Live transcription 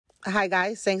Hi,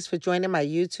 guys. Thanks for joining my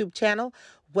YouTube channel.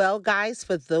 Well, guys,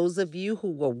 for those of you who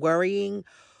were worrying,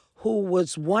 who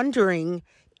was wondering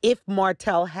if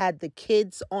Martel had the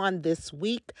kids on this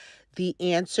week, the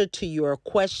answer to your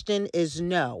question is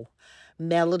no.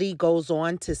 Melody goes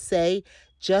on to say,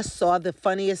 just saw the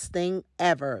funniest thing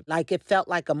ever. Like it felt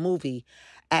like a movie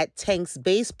at Tank's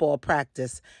baseball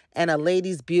practice, and a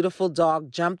lady's beautiful dog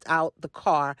jumped out the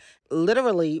car,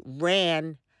 literally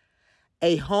ran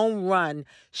a home run.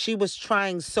 She was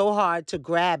trying so hard to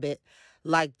grab it.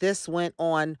 Like this went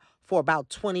on for about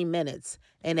 20 minutes.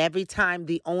 And every time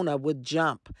the owner would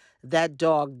jump, that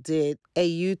dog did a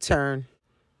U-turn.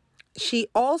 She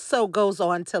also goes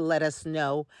on to let us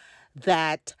know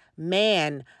that,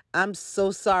 man, I'm so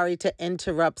sorry to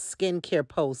interrupt skincare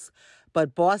posts,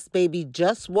 but Boss Baby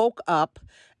just woke up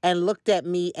and looked at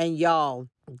me, and y'all,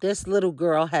 this little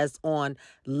girl has on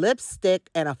lipstick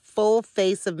and a full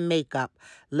face of makeup.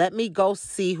 Let me go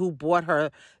see who bought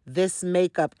her this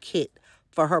makeup kit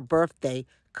for her birthday,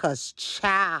 'cause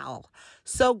chow.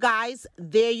 So, guys,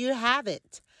 there you have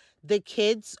it. The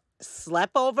kids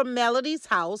slept over Melody's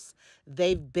house.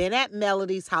 They've been at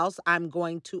Melody's house, I'm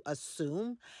going to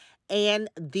assume. And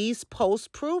these posts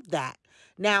prove that.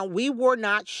 Now, we were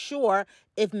not sure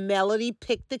if Melody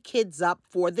picked the kids up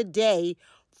for the day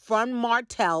from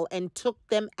Martel and took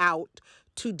them out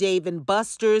to Dave and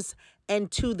Buster's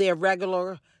and to their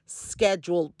regular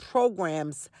scheduled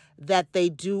programs that they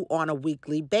do on a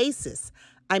weekly basis.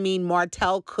 I mean,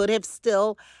 Martel could have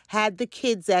still had the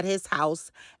kids at his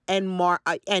house, and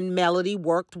Melody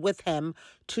worked with him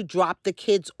to drop the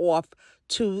kids off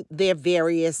to their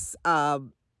various,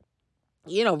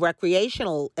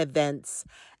 recreational events,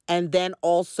 and then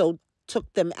also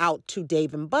took them out to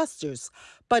Dave and Buster's.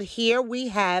 But here we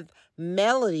have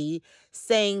Melody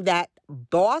saying that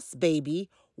Boss Baby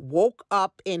woke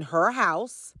up in her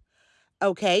house,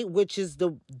 okay, which is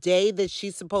the day that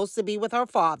she's supposed to be with her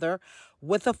father,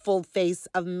 with a full face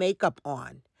of makeup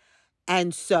on.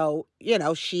 And so,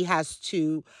 she has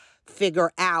to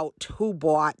figure out who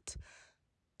bought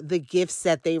the gifts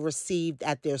that they received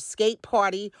at their skate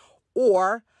party,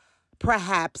 or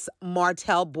perhaps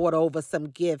Martel brought over some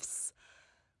gifts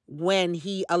when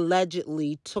he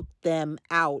allegedly took them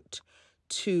out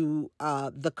to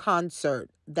the concert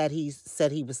that he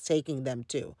said he was taking them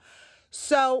to.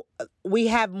 So we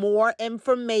have more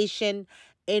information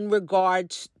in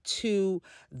regards to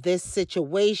this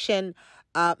situation.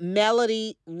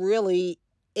 Melody really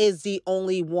is the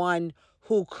only one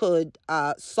who could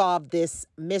solve this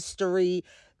mystery,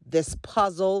 this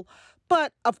puzzle.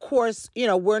 But of course,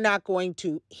 we're not going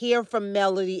to hear from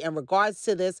Melody in regards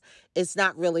to this. It's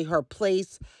not really her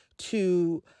place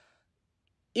to,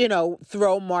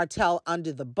 throw Martel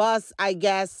under the bus, I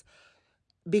guess,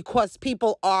 because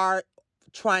people are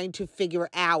trying to figure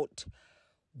out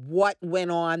what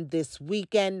went on this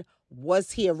weekend.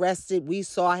 Was he arrested? We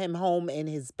saw him home in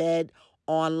his bed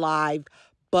on live.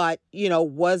 But,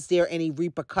 was there any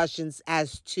repercussions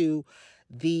as to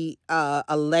the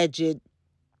alleged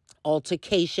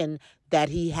altercation that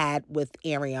he had with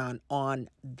Ariane on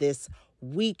this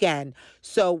weekend?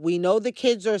 So we know the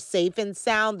kids are safe and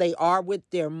sound. They are with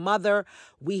their mother.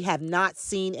 We have not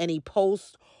seen any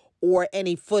posts or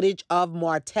any footage of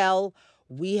Martel.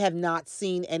 We have not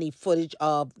seen any footage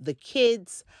of the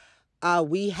kids.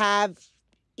 We have,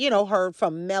 heard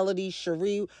from Melody,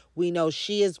 Shari. We know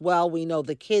she is well. We know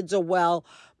the kids are well.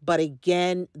 But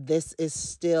again, this is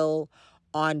still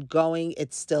ongoing.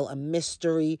 It's still a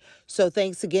mystery. So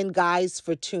thanks again, guys,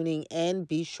 for tuning in.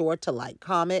 Be sure to like,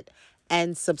 comment,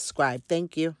 and subscribe.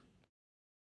 Thank you.